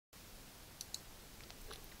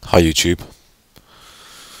Hi YouTube.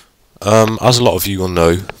 As a lot of you will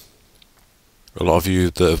know, a lot of you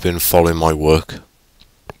that have been following my work,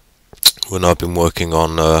 when I've been working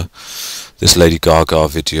on this Lady Gaga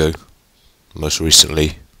video, most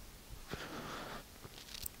recently.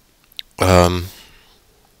 What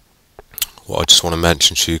I just want to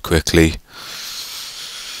mention to you quickly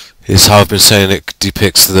is how I've been saying it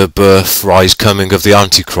depicts the birth, rise, coming of the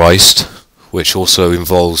Antichrist, which also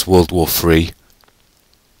involves World War III.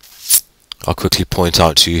 I'll quickly point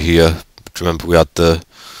out to you here, remember we had the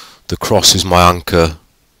cross is my anchor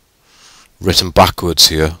written backwards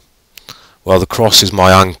here. Well, the cross is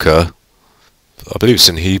my anchor, I believe it's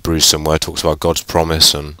in Hebrews somewhere, it talks about God's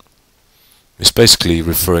promise, and it's basically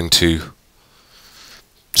referring to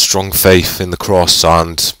strong faith in the cross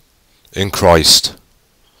and in Christ,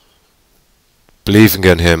 believing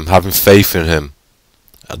in Him, having faith in Him,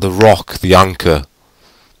 the rock, the anchor,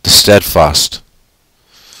 the steadfast.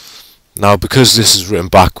 Now, because this is written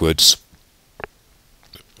backwards,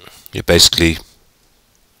 it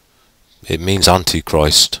means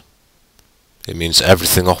Antichrist. It means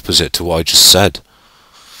everything opposite to what I just said.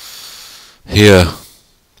 Here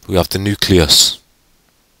we have the nucleus.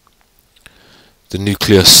 The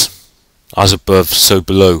nucleus, as above, so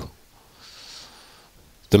below.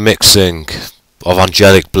 The mixing of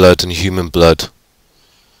angelic blood and human blood.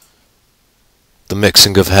 The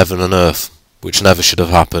mixing of heaven and earth, which never should have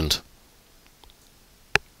happened.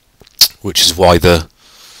 Which is why the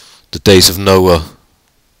days of Noah,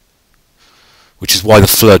 which is why the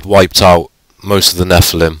flood wiped out most of the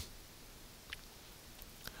Nephilim.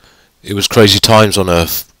 It was crazy times on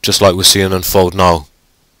earth, just like we're seeing unfold now.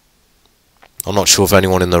 I'm not sure of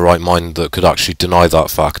anyone in their right mind that could actually deny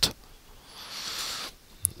that fact.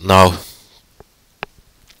 Now,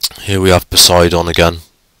 here we have Poseidon again,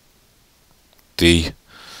 the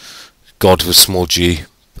god with small g,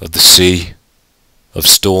 of the sea, of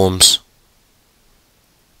storms,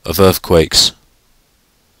 of earthquakes.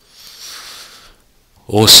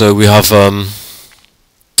 Also we have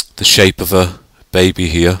the shape of a baby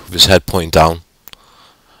here with his head pointing down,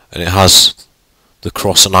 and it has the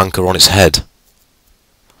cross and anchor on its head,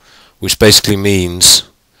 which basically means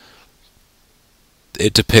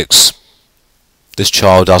it depicts this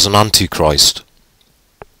child as an antichrist.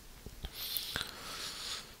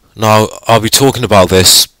 Now I'll be talking about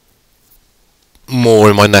this more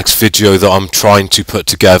in my next video that I'm trying to put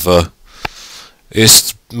together.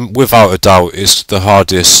 It's without a doubt it's the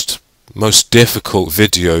hardest, most difficult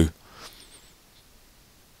video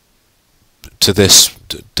to this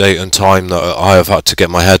date and time that I have had to get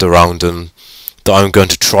my head around, and that I'm going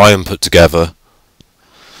to try and put together.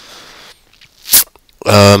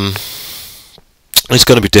 It's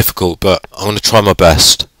going to be difficult, but I'm going to try my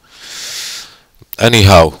best.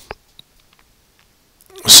 Anyhow,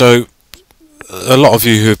 so a lot of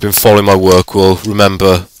you who have been following my work will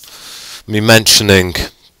remember me mentioning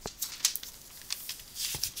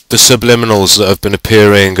the subliminals that have been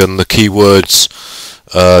appearing and the keywords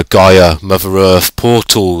Gaia, Mother Earth,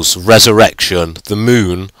 portals, resurrection, the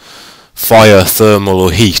moon, fire, thermal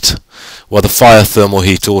or heat. Well, the fire, thermal,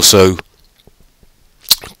 heat also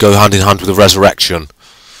go hand in hand with the resurrection,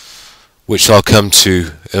 which I'll come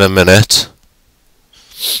to in a minute.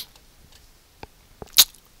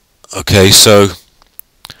 Okay, so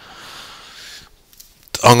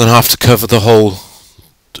I'm going to have to cover the whole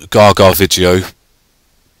Gaga video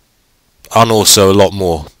and also a lot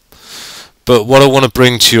more. But what I want to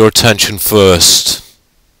bring to your attention first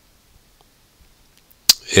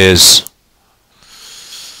is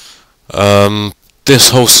this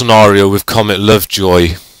whole scenario with Comet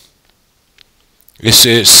Lovejoy.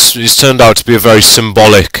 It's turned out to be a very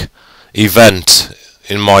symbolic event,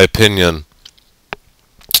 in my opinion.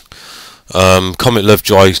 Comet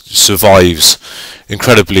Lovejoy survives.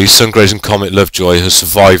 Incredibly, sun-grazing Comet Lovejoy has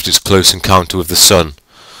survived its close encounter with the Sun.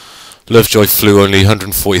 Lovejoy flew only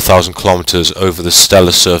 140,000 kilometers over the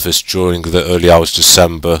stellar surface during the early hours of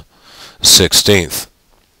December 16th.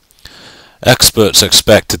 Experts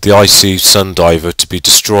expected the icy sundiver to be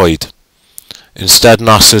destroyed. Instead,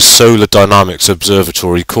 NASA's Solar Dynamics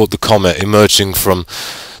Observatory caught the comet emerging from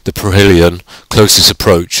the perihelion closest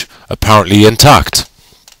approach, apparently intact.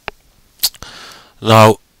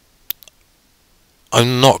 Now,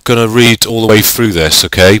 I'm not going to read all the way through this,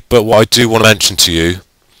 okay, but what I do want to mention to you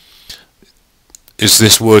is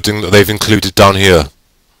this wording that they've included down here.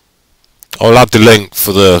 I'll add the link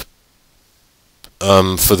for the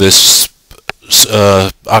for this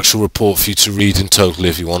actual report for you to read in total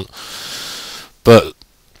if you want, but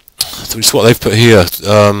it's what they've put here.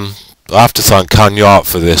 I have to thank Kanyart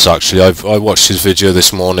for this. Actually, I watched his video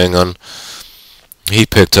this morning and he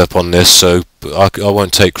picked up on this, so I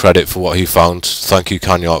won't take credit for what he found. Thank you,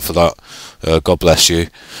 Kanyart, for that. God bless you.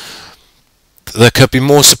 There could be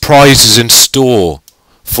more surprises in store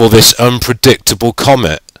for this unpredictable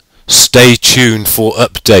comet. Stay tuned for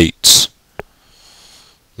updates.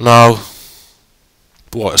 Now,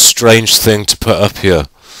 what a strange thing to put up here.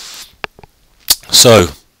 So,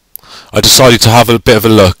 I decided to have a bit of a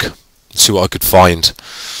look, see what I could find.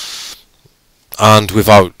 And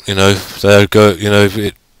without, there go,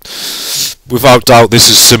 without doubt, this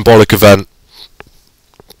is a symbolic event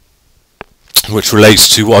which relates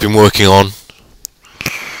to what I've been working on.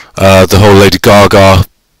 The whole Lady Gaga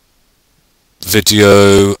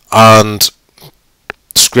video and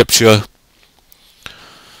scripture.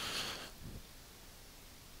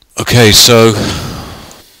 Okay, so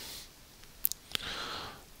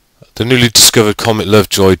the newly discovered comet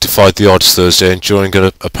Lovejoy defied the odds Thursday during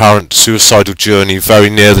an apparent suicidal journey very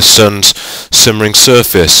near the sun's simmering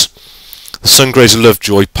surface. The sun grazer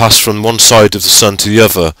Lovejoy passed from one side of the sun to the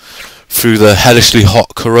other through the hellishly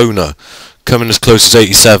hot corona, coming as close as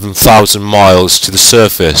 87,000 miles to the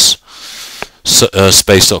surface,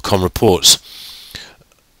 Space.com reports.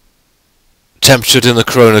 Temperature in the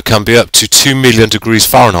corona can be up to 2 million degrees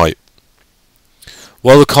Fahrenheit.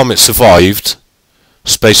 While the comet survived,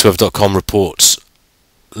 SpaceWeather.com reports,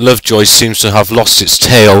 Lovejoy seems to have lost its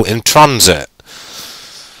tail in transit.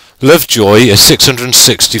 Lovejoy, a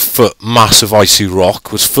 660-foot mass of icy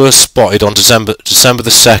rock, was first spotted on December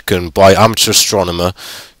the 2nd by amateur astronomer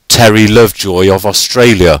Terry Lovejoy of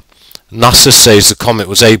Australia. NASA says the comet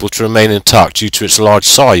was able to remain intact due to its large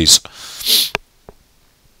size.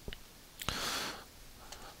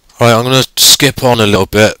 Right, I'm going to skip on a little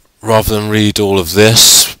bit rather than read all of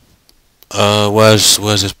this. Where's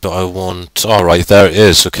this bit I want? Alright, there it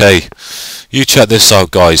is. Okay, you check this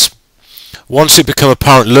out, guys. Once it became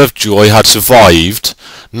apparent Lovejoy had survived,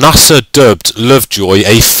 NASA dubbed Lovejoy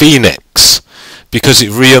a phoenix because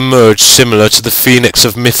it re-emerged similar to the phoenix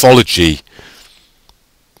of mythology.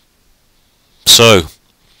 So,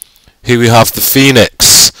 here we have the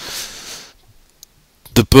phoenix,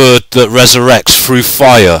 the bird that resurrects through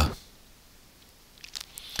fire.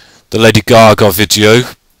 The Lady Gaga video,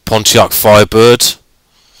 Pontiac Firebird,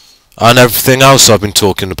 and everything else I've been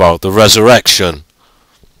talking about, the resurrection.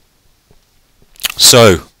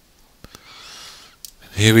 So,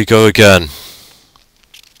 here we go again.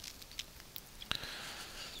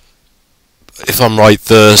 If I'm right,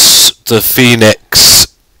 the phoenix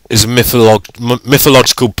is a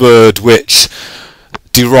mythological bird which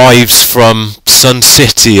derives from Sun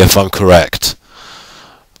City, if I'm correct.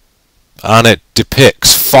 And it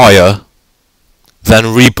depicts fire,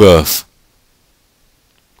 then rebirth.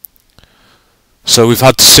 So we've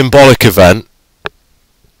had the symbolic event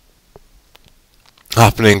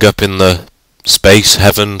happening up in the space,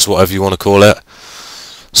 heavens, whatever you want to call it.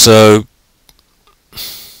 So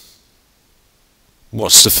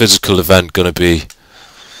what's the physical event going to be?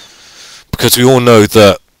 Because we all know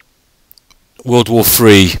that World War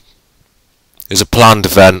III is a planned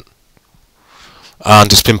event,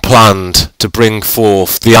 and it's been planned to bring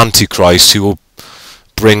forth the Antichrist, who will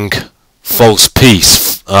bring false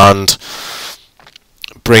peace and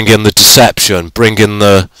bring in the deception, bring in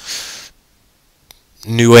the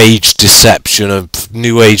New Age deception of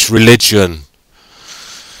New Age religion.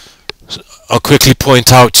 I'll quickly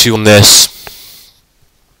point out to you on this.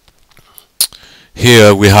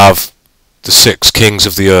 Here we have the 6 kings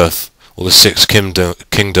of the earth, or the 6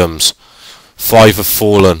 kingdoms. 5 have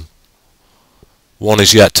fallen. 1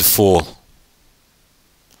 is yet to fall.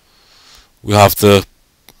 We have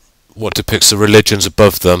what depicts the religions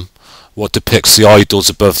above them, what depicts the idols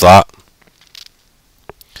above that.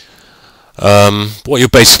 What you're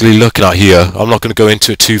basically looking at here, I'm not going to go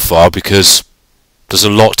into it too far because there's a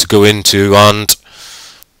lot to go into, and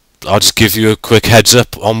I'll just give you a quick heads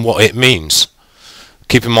up on what it means.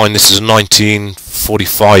 Keep in mind this is a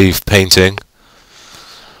 1945 painting.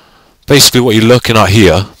 Basically what you're looking at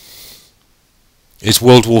here is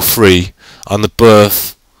World War III and the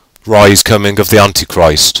birth, rise, coming of the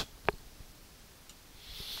Antichrist.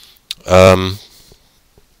 On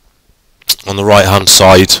the right hand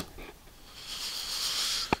side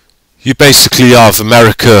you basically have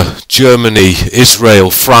America, Germany,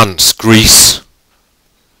 Israel, France, Greece.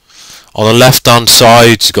 On the left hand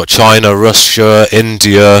side you've got China, Russia,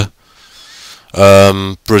 India,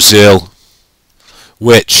 Brazil,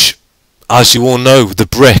 which, as you all know, the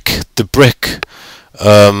BRIC,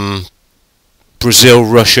 Brazil,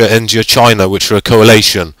 Russia, India, China, which are a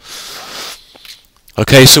coalition.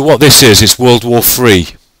 Okay, so what this is, it's World War III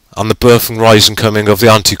and the birth and rise and coming of the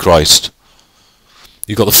Antichrist.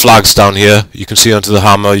 You've got the flags down here. You can see under the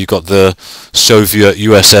hammer, you've got the Soviet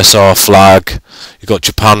USSR flag. You've got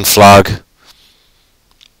Japan flag.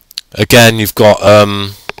 Again, you've got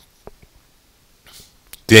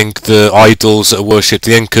the idols that are worshipped,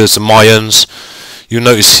 the Incas, the Mayans. You'll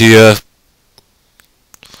notice here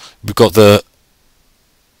we've got the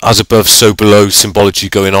as above, so below symbology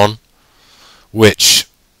going on, which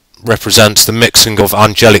represents the mixing of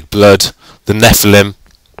angelic blood, the Nephilim.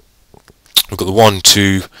 We've got the 1,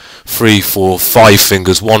 2, 3, 4, 5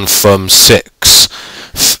 fingers, 1 thumb, 6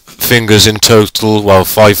 fingers in total. Well,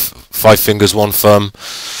 five fingers, 1 thumb.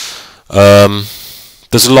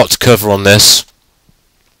 There's a lot to cover on this.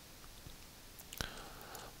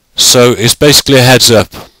 So it's basically a heads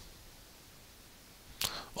up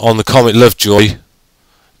on the Comet Lovejoy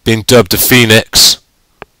being dubbed the Phoenix,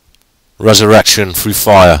 resurrection through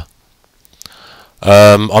fire.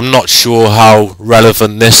 I'm not sure how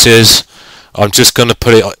relevant this is. I'm just going to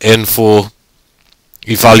put it in for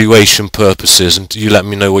evaluation purposes, and you let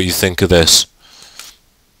me know what you think of this.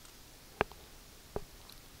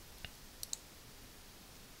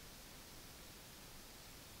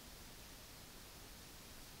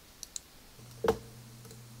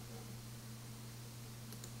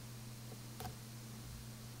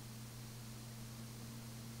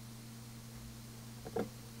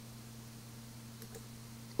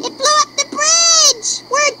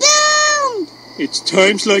 It's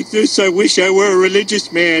times like this I wish I were a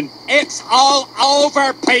religious man. It's all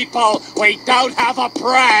over, people. We don't have a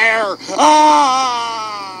prayer.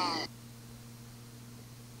 Ah!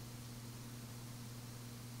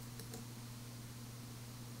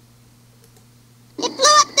 It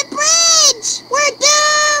blew up the bridge! We're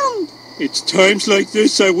doomed! It's times like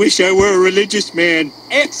this I wish I were a religious man.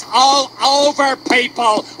 It's all over,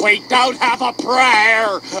 people. We don't have a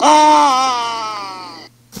prayer. Ah!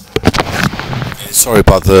 Sorry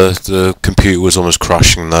about the computer was almost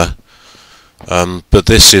crashing there. But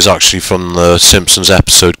this is actually from the Simpsons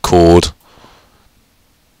episode called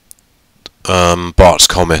Bart's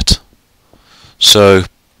Comet. So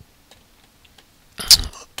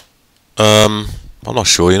I'm not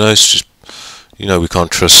sure, it's just, we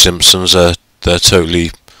can't trust Simpsons. They're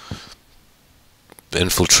totally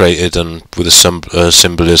infiltrated and with a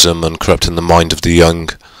symbolism and corrupting the mind of the young.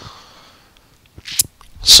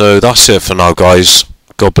 So that's it for now, guys.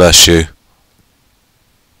 God bless you.